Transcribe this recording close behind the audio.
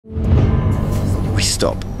We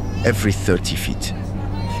stop every 30 feet.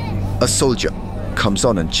 A soldier comes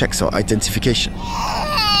on and checks our identification.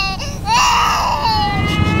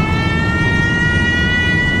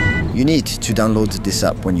 You need to download this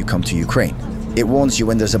app when you come to Ukraine. It warns you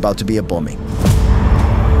when there's about to be a bombing.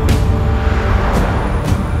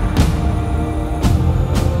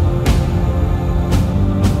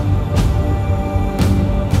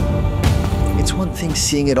 It's one thing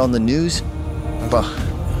seeing it on the news,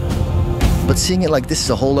 but seeing it like this is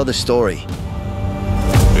a whole other story.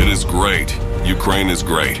 It is great. Ukraine is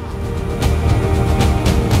great.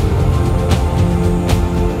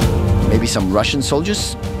 Maybe some Russian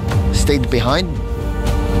soldiers stayed behind.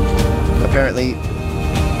 Apparently,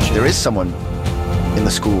 there is someone in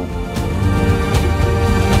the school.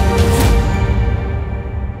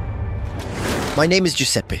 My name is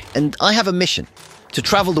Giuseppe, and I have a mission to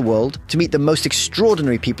travel the world, to meet the most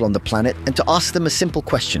extraordinary people on the planet, and to ask them a simple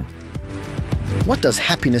question. What does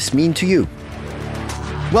happiness mean to you?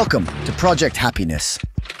 Welcome to Project Happiness.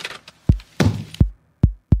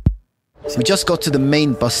 We just got to the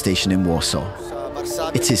main bus station in Warsaw.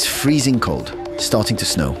 It is freezing cold, starting to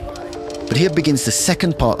snow. But here begins the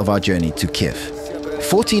second part of our journey to Kiev.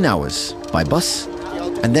 14 hours by bus,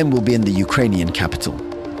 and then we'll be in the Ukrainian capital.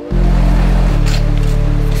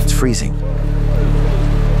 It's freezing.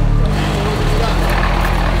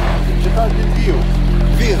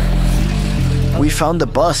 We found the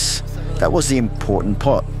bus. That was the important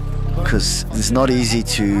part, because it's not easy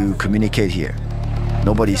to communicate here.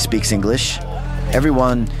 Nobody speaks English.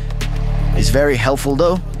 Everyone is very helpful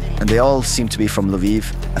though, and they all seem to be from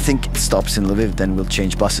Lviv. I think it stops in Lviv, then we'll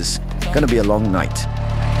change buses. Gonna be a long night.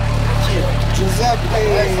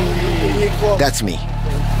 That's me.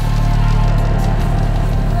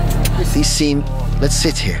 These seem... Let's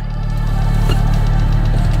sit here.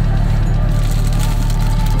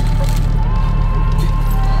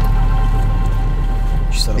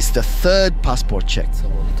 It's the third passport check.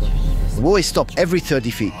 We always stop every 30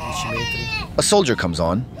 feet. A soldier comes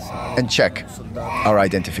on and check our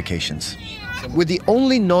identifications. We're the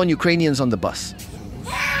only non-Ukrainians on the bus.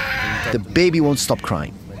 The baby won't stop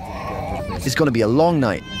crying. It's going to be a long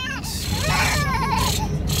night.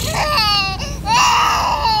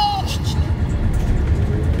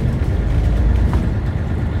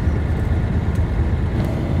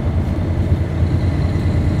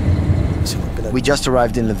 We just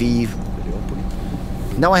arrived in Lviv.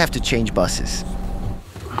 Now I have to change buses.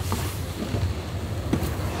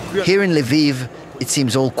 Here in Lviv, it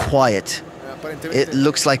seems all quiet. It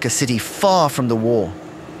looks like a city far from the war.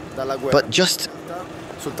 But just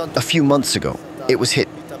a few months ago, it was hit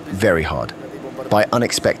very hard by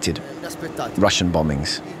unexpected Russian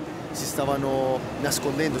bombings.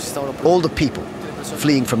 All the people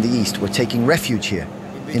fleeing from the east were taking refuge here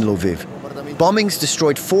in Lviv. Bombings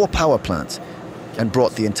destroyed 4 power plants and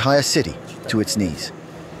brought the entire city to its knees.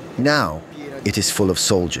 Now it is full of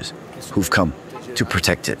soldiers who've come to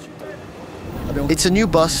protect it. It's a new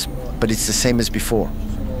bus, but it's the same as before.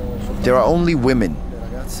 There are only women,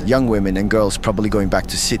 young women and girls probably going back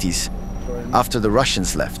to cities after the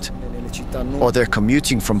Russians left, or they're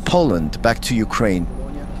commuting from Poland back to Ukraine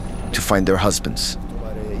to find their husbands.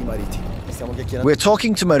 We're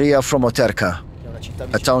talking to Maria from Oterka,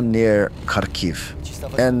 a town near Kharkiv,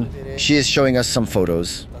 and she is showing us some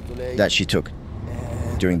photos that she took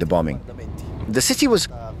during the bombing. The city was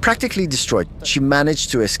practically destroyed. She managed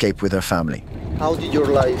to escape with her family. How did your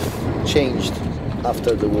life change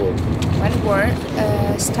after the war? When war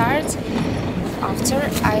starts, after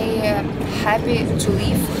I am happy to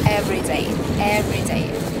live every day.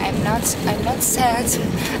 I'm not sad,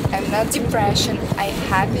 I'm not depression, I'm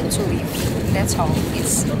happy to live. That's all.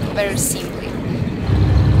 It's very simple.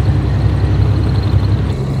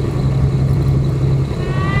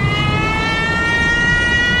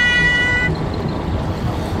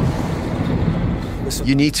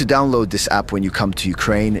 You need to download this app when you come to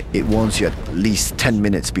Ukraine. It warns you at least 10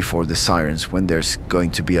 minutes before the sirens when there's going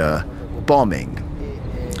to be a bombing.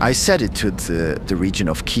 I set it to the region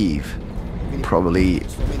of Kiev. Probably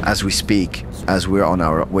as we speak, as we're on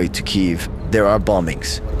our way to Kiev, there are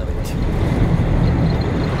bombings.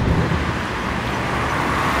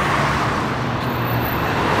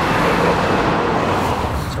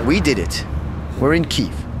 We did it. We're in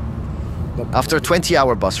Kiev. After a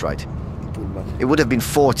 20-hour bus ride. It would have been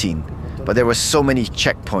 14, but there were so many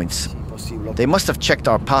checkpoints. They must have checked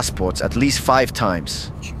our passports at least 5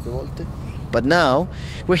 times. But now,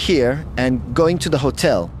 we're here and going to the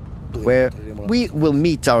hotel, where we will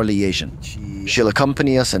meet our liaison. She'll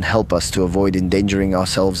accompany us and help us to avoid endangering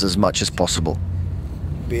ourselves as much as possible,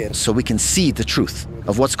 so we can see the truth.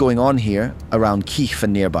 of what's going on here around Kyiv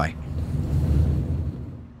and nearby.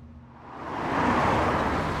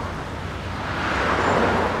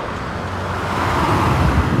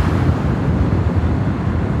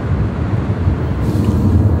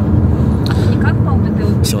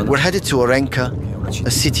 We're headed to Orenka,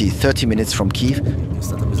 a city 30 minutes from Kyiv.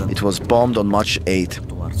 It was bombed on March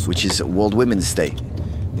 8th, which is World Women's Day.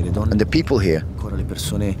 And the people here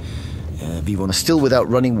are still without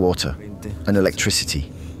running water and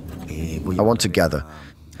electricity. I want to gather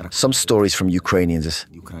some stories from Ukrainians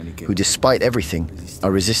who, despite everything,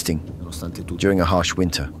 are resisting during a harsh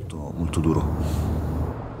winter.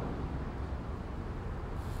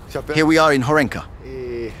 Here we are in Horenka.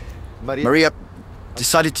 Maria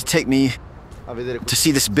decided to take me to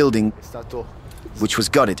see this building, which was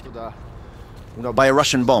gutted by a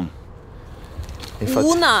Russian bomb.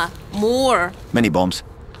 More. Many bombs.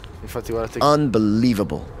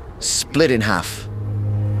 Unbelievable. Split in half.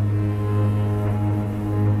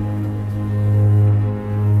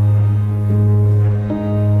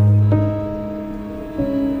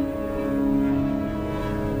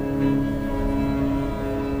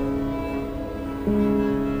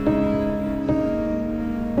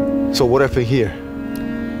 So what happened here?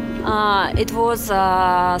 It was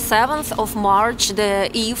 7th of March, the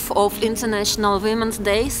eve of International Women's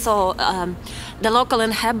Day. So the local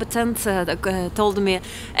inhabitants told me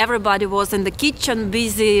everybody was in the kitchen,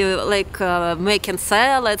 busy making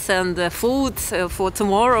salads and food for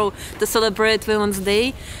tomorrow to celebrate Women's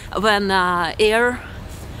Day, when air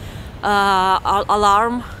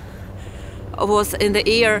alarm was in the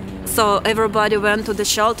air. So everybody went to the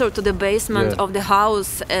shelter, to the basement of the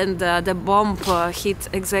house, and the bomb hit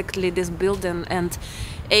exactly this building, and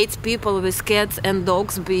 8 people with cats and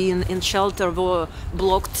dogs being in shelter were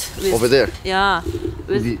blocked with, over there? Yeah.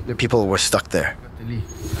 The people were stuck there.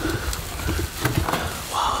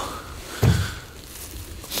 Wow.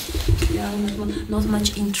 Yeah, not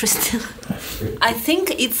much interest. I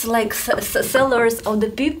think it's like sellers of the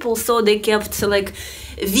people, so they kept like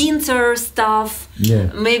winter stuff,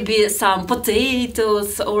 maybe some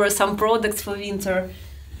potatoes or some products for winter.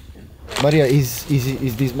 Maria, is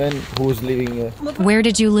this man who was living... Where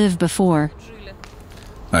did you live before?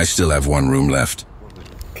 I still have one room left.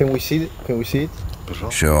 Can we see it? Can we see it?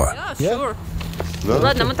 Sure. Yeah, sure.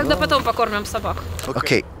 Ладно, мы тогда потом покормим собак.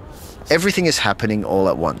 Okay, everything is happening all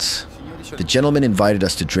at once. The gentleman invited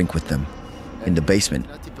us to drink with them in the basement.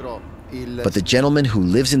 But the gentleman who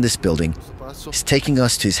lives in this building is taking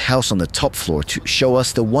us to his house on the top floor to show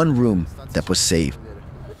us the one room that was saved.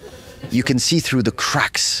 You can see through the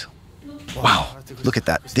cracks. Wow, look at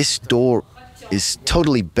that. This door is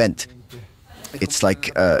totally bent. It's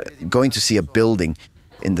like going to see a building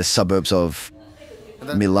in the suburbs of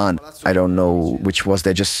Milan. I don't know which was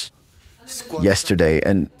there just yesterday.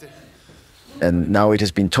 And now it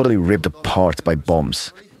has been totally ripped apart by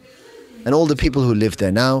bombs. And all the people who live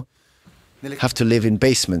there now have to live in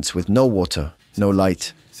basements with no water, no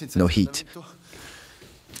light, no heat.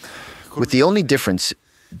 With the only difference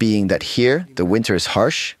being that here the winter is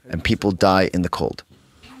harsh and people die in the cold.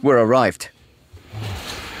 We're arrived.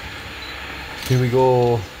 Can we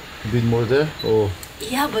go a bit more there? Or?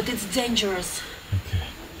 Yeah, but it's dangerous.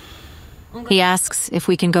 Okay. He asks if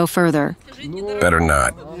we can go further. Better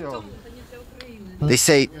not. They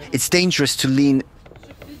say it's dangerous to lean.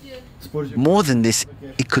 More than this,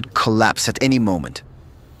 it could collapse at any moment.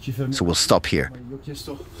 So we'll stop here.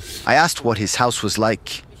 I asked what his house was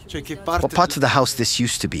like, what part of the house this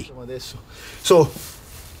used to be. So,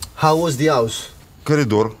 how was the house?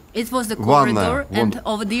 Corridor. It was the corridor, and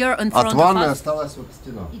over there in front of us,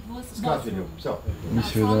 it was bathroom.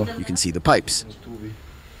 You can see the pipes.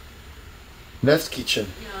 That's kitchen.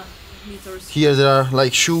 Yeah, meters. Here there are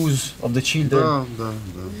like shoes of the children.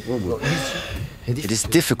 It is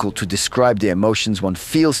difficult to describe the emotions one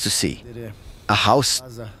feels to see. A house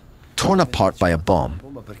torn apart by a bomb.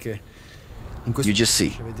 You just see,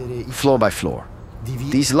 floor by floor,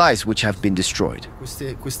 these lives which have been destroyed.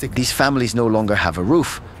 These families no longer have a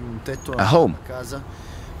roof, a home,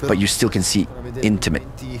 but you still can see intimate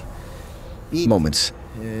moments.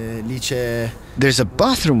 There's a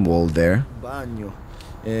bathroom wall there,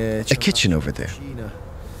 a kitchen over there.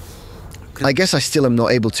 I guess I still am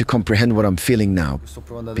not able to comprehend what I'm feeling now,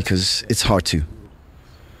 because it's hard to.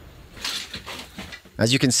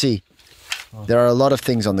 As you can see, there are a lot of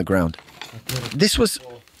things on the ground. This was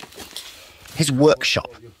his workshop.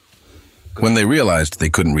 When they realized they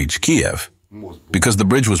couldn't reach Kiev, because the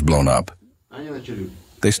bridge was blown up,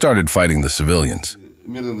 they started fighting the civilians.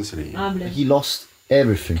 He lost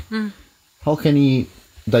everything. How can he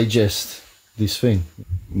digest this thing?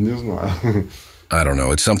 I don't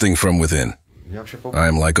know, it's something from within. I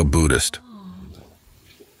am like a Buddhist.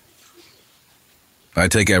 I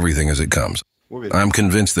take everything as it comes. I'm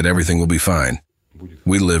convinced that everything will be fine.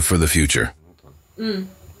 We live for the future.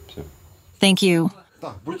 Thank you.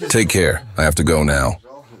 Take care. I have to go now.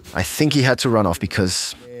 I think he had to run off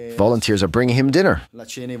because volunteers are bringing him dinner.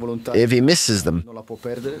 If he misses them,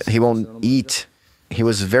 he won't eat. He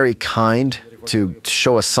was very kind to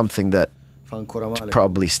show us something that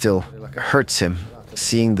probably still hurts him.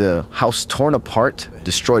 Seeing the house torn apart,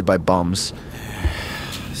 destroyed by bombs,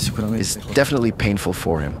 is definitely painful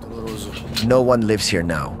for him. No one lives here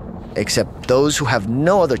now, except those who have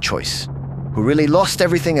no other choice, who really lost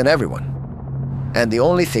everything and everyone. And the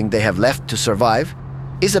only thing they have left to survive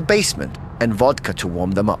is a basement and vodka to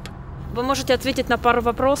warm them up. Вы можете ответить на пару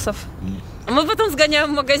вопросов, а мы потом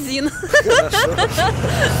сгоняем в магазин.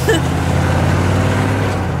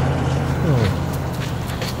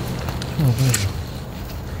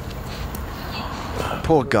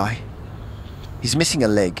 Poor guy. He's missing a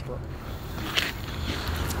leg.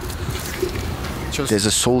 There's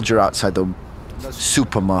a soldier outside the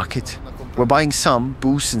supermarket. We're buying some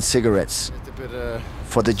booze and cigarettes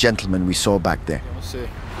for the gentleman we saw back there.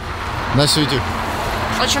 Nice to meet you.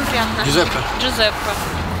 Очень приятно. Giuseppe.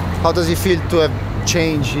 How does he feel to have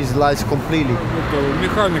changed his life completely?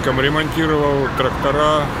 Механиком ремонтировал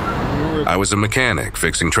трактора. I was a mechanic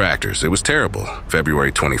fixing tractors. It was terrible.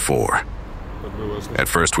 February 24. At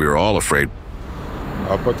first we were all afraid,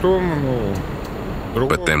 А потом,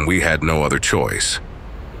 but then we had no other choice.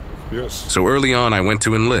 Yes, So early on I went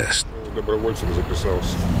to enlist. добровольцем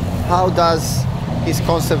записался. How does his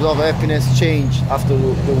concept of happiness change after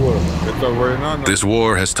the war? Эта война This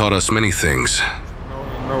war has taught us many things.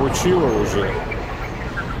 научила уже.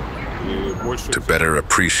 И больше To better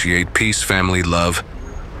appreciate peace, family, love.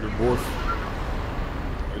 любовь.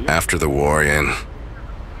 After the war, and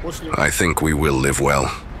После I think we will live well.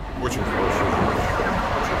 очень хорошо.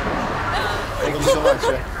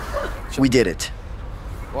 We did it.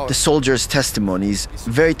 The soldier's testimony is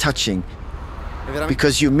very touching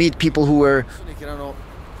because you meet people who were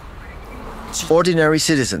ordinary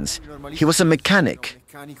citizens. He was a mechanic.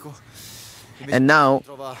 And now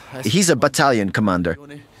he's a battalion commander.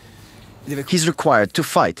 He's required to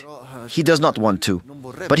fight. He does not want to,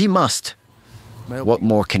 but he must. What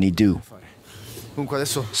more can he do?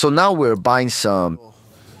 So now we're buying some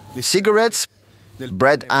cigarettes,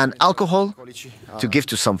 bread and alcohol to give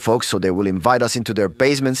to some folks so they will invite us into their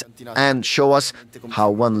basements and show us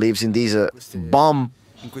how one lives in these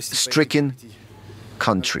bomb-stricken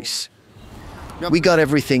countries. We got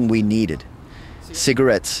everything we needed.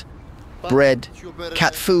 Cigarettes, bread,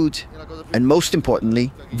 cat food, and most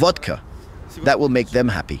importantly, vodka. That will make them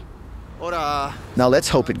happy. Now let's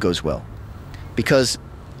hope it goes well. Because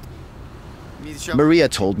Maria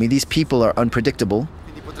told me these people are unpredictable.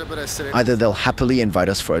 Either they'll happily invite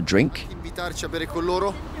us for a drink,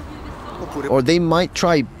 or they might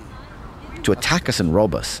try to attack us and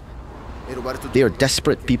rob us. They are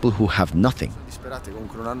desperate people who have nothing.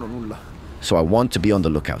 So I want to be on the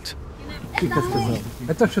lookout.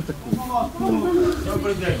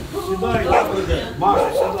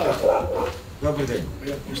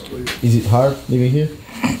 Is it hard living here?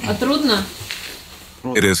 А трудно?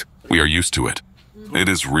 It is. We are used to it. It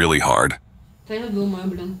is really hard. Да я думаю,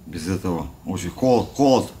 блин. Без этого очень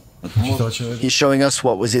холод. He's showing us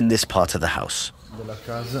what was in this part of the house.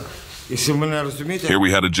 Если вы меня разумеете, Here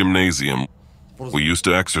we had a gymnasium. We used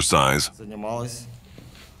to exercise. занималась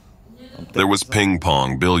There was ping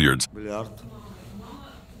pong, billiards. бильярд.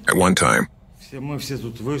 At one time, Мы все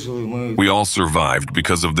тут выжили, мы we all survived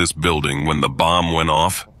because of this building. When the bomb went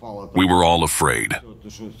off, we were all afraid.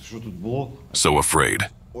 что тут было? So afraid.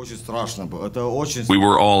 Очень страшно было. Это очень We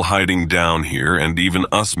were all hiding down here, and even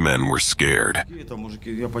us men were scared. Это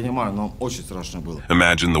мужики, я понимаю, но очень страшно было.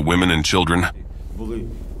 Imagine the women and children. Были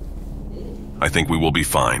I think we will be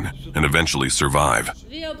fine and eventually survive.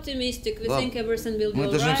 We are optimistic. We think everything will be Мы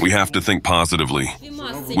должны- alright. We have to think positively. We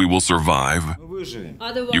must think. We will survive. мы выживем.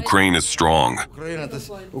 Otherwise, Ukraine is strong. Украина, это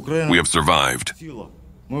Украина. We have survived. Сила.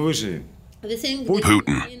 Мы выживем. we think Putin.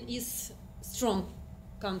 that Ukraine is strong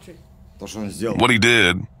country. То, что он сделал. What he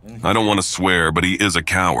did, I don't want to swear, but he is a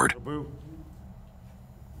coward.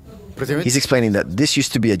 He's explaining that this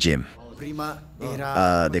used to be a gym.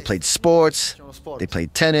 They played sports, they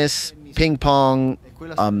played tennis, ping pong,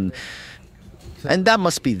 and that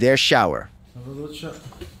must be their shower.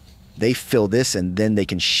 They fill this and then they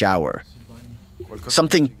can shower.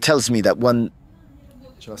 Something tells me that one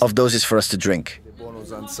of those is for us to drink.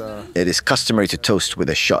 It is customary to toast with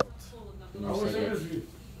a shot.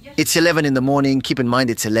 It's 11 in the morning. Keep in mind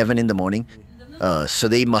it's 11 in the morning. So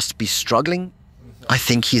they must be struggling. I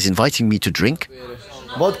think he's inviting me to drink.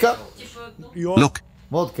 Vodka? Look.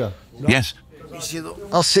 Vodka. Yes.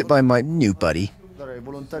 I'll sit by my new buddy.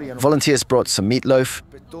 Volunteers brought some meatloaf,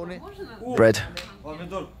 bread,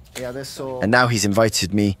 and now he's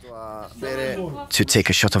invited me to take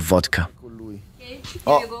a shot of vodka.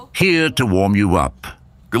 Here to warm you up.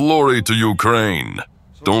 Glory to Ukraine.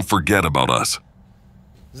 Don't forget about us.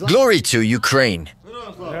 Glory to Ukraine.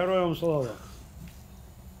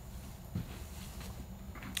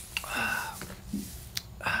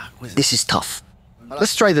 This is tough.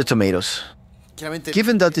 Let's try the tomatoes.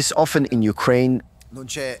 Given that it's often in Ukraine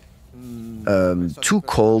too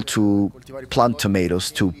cold to plant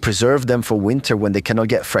tomatoes, to preserve them for winter when they cannot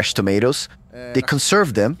get fresh tomatoes, they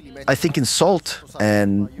conserve them, I think, in salt,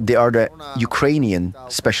 and they are the Ukrainian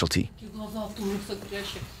specialty.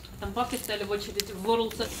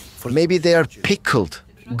 Maybe they are pickled.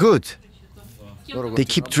 Good. They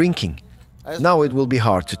keep drinking. Now it will be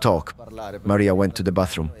hard to talk. Maria went to the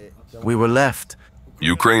bathroom. We were left.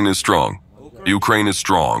 Ukraine is strong. Ukraine is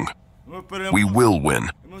strong. We will win.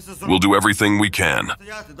 We'll do everything we can.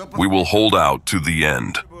 We will hold out to the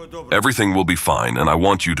end. Everything will be fine, and I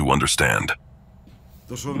want you to understand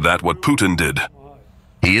that what Putin did.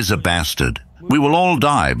 He is a bastard. We will all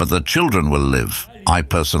die, but the children will live. I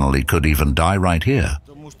personally could even die right here.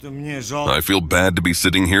 I feel bad to be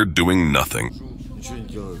sitting here doing nothing.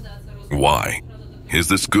 Why? Is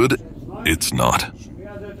this good? It's not.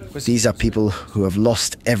 These are people who have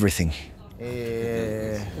lost everything.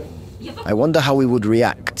 I wonder how we would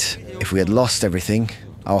react if we had lost everything,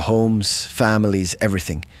 our homes, families,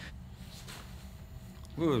 everything.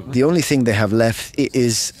 The only thing they have left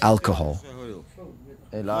is alcohol.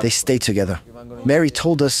 They stay together. Mary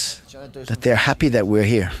told us that they're happy that we're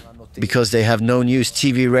here because they have no news,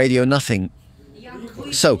 TV, radio, nothing.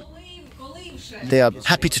 So, they are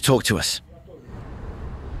happy to talk to us.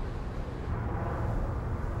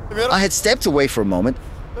 I had stepped away for a moment.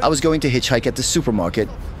 I was going to hitchhike at the supermarket,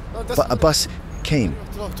 but a bus came.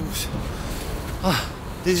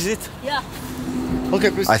 This is it? Yeah.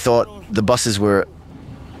 Okay, please. I thought the buses were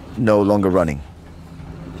no longer running.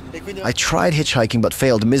 I tried hitchhiking but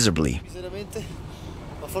failed miserably.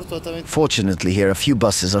 Fortunately here, a few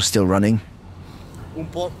buses are still running.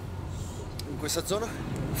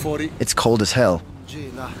 It's cold as hell.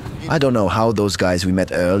 I don't know how those guys we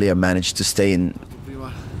met earlier managed to stay in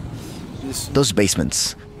those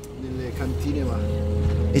basements.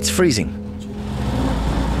 It's freezing.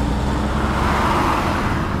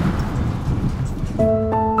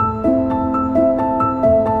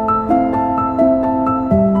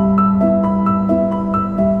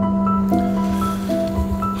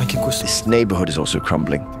 This neighborhood is also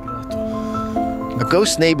crumbling. A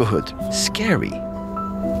ghost neighborhood. Scary.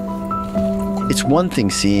 It's one thing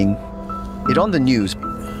seeing it on the news,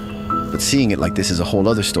 but seeing it like this is a whole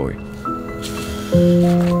other story.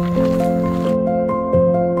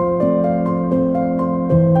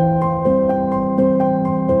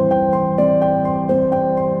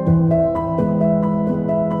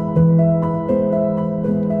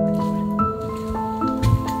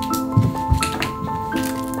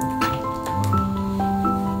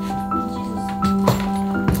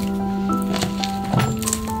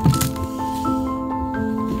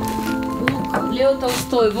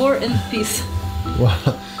 War and Peace.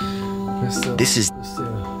 This is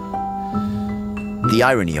the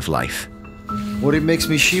irony of life. What it makes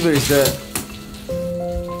me shiver is that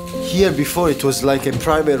here before it was like a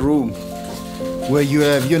private room where you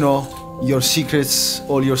have, you know, your secrets,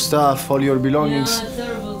 all your stuff, all your belongings. Yeah,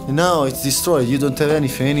 terrible. And now it's destroyed. You don't have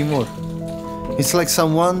anything anymore. It's like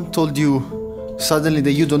someone told you suddenly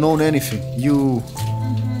that you don't own anything. You...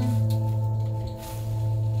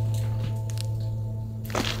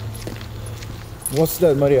 What's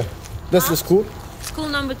that, Maria? That's the school? School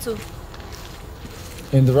number 2.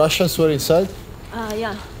 And the Russians were inside?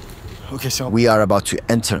 Yeah. Okay, so We are about to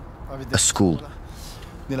enter a school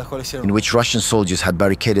in which Russian soldiers had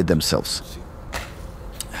barricaded themselves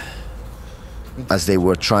as they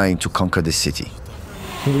were trying to conquer the city.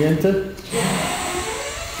 Can we enter?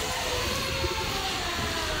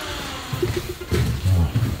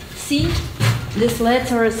 See, these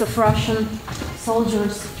letters of Russian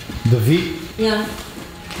soldiers. The V? Yeah.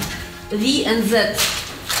 V and Z.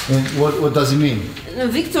 And what does it mean?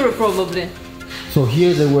 Victory, probably. So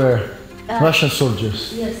here they were Russian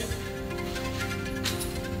soldiers. Yes.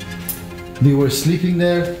 They were sleeping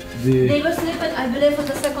there. They were sleeping, I believe, on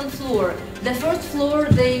the second floor. The first floor,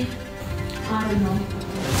 they... I don't know.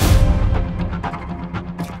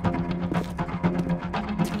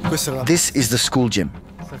 This is the school gym.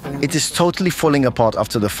 It is totally falling apart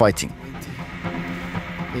after the fighting.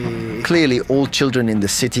 Clearly, all children in the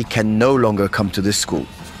city can no longer come to this school.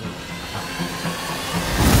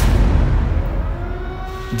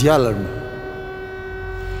 The alarm.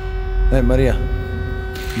 Hey, Maria.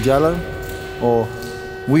 The alarm? Or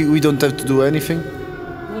we don't have to do anything?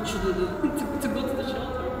 What should we do? To go to the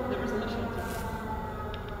shelter. There is no shelter.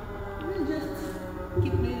 Just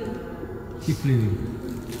keep bleeding. Keep bleeding.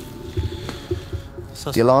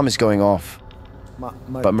 The alarm is going off,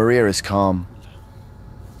 but Maria is calm.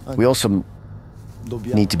 We also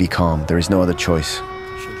need to be calm. There is no other choice.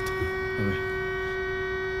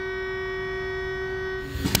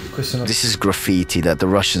 This is graffiti that the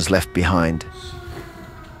Russians left behind.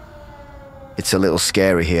 It's a little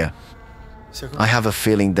scary here. I have a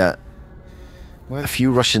feeling that a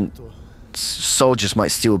few Russian soldiers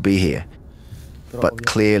might still be here, but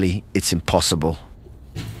clearly it's impossible.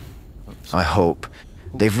 I hope.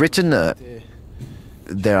 They've written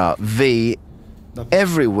there are V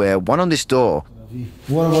everywhere, one on this door.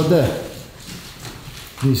 What about that?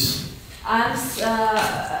 This.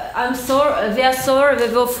 I'm sorry. We are sorry.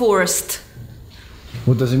 We were forced.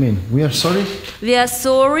 What does it mean? We are sorry? We are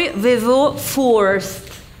sorry. We were forced.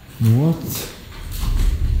 What?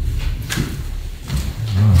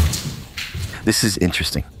 This is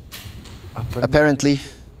interesting. Apparently,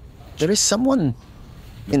 there is someone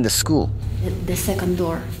in the school. The second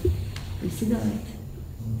door. You see that?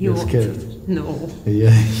 You're scared? No.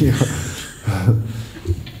 Yeah, you.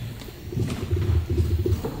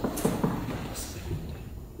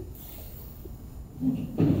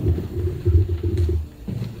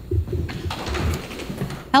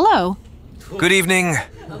 Hello. Good evening.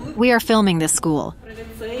 We are filming this school.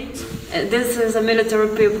 This is a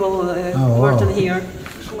military people working here.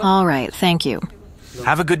 All right, thank you.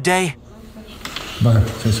 Have a good day. Bye.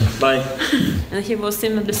 Bye. And he was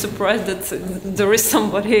seemingly surprised that there is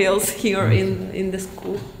somebody else here in the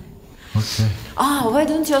school. Okay. Why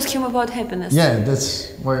don't you ask him about happiness? Yeah,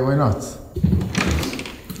 that's why not?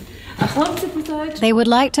 They would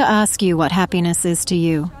like to ask you what happiness is to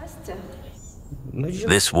you.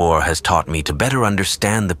 This war has taught me to better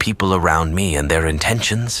understand the people around me and their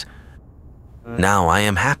intentions. Now I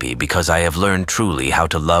am happy because I have learned truly how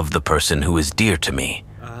to love the person who is dear to me.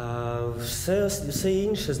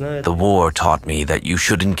 The war taught me that you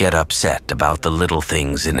shouldn't get upset about the little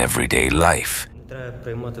things in everyday life.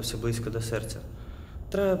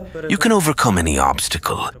 You can overcome any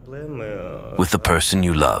obstacle with the person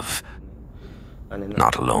you love,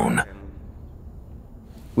 not alone.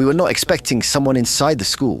 We were not expecting someone inside the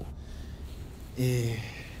school.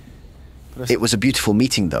 It was a beautiful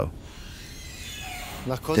meeting, though.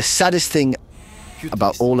 The saddest thing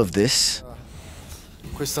about all of this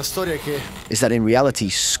is that in reality,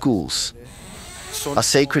 schools are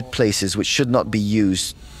sacred places which should not be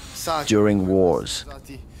used during wars.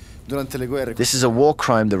 This is a war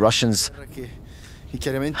crime the Russians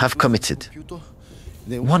have committed.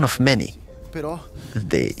 One of many.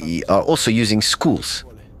 They are also using schools.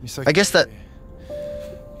 I guess that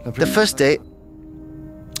the first day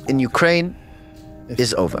in Ukraine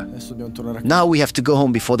is over. Now we have to go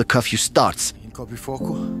home before the curfew starts.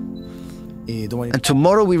 And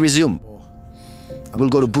tomorrow we resume. We'll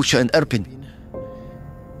go to Bucha and Irpin.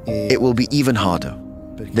 It will be even harder.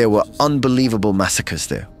 There were unbelievable massacres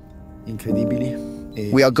there.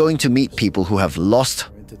 We are going to meet people who have lost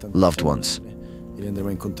loved ones.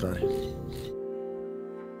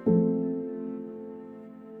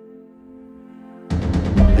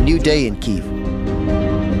 A new day in Kyiv.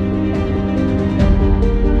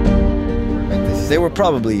 They were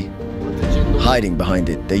probably hiding behind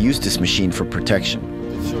it. They used this machine for protection.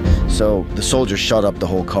 So the soldiers shot up the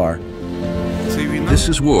whole car. This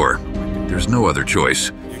is war. There's no other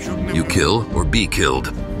choice. You kill or be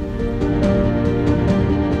killed.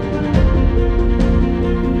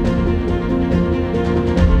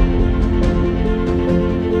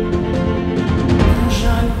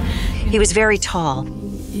 He was very tall,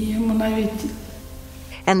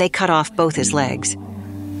 and they cut off both his legs.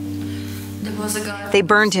 They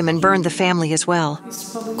burned him and burned the family as well.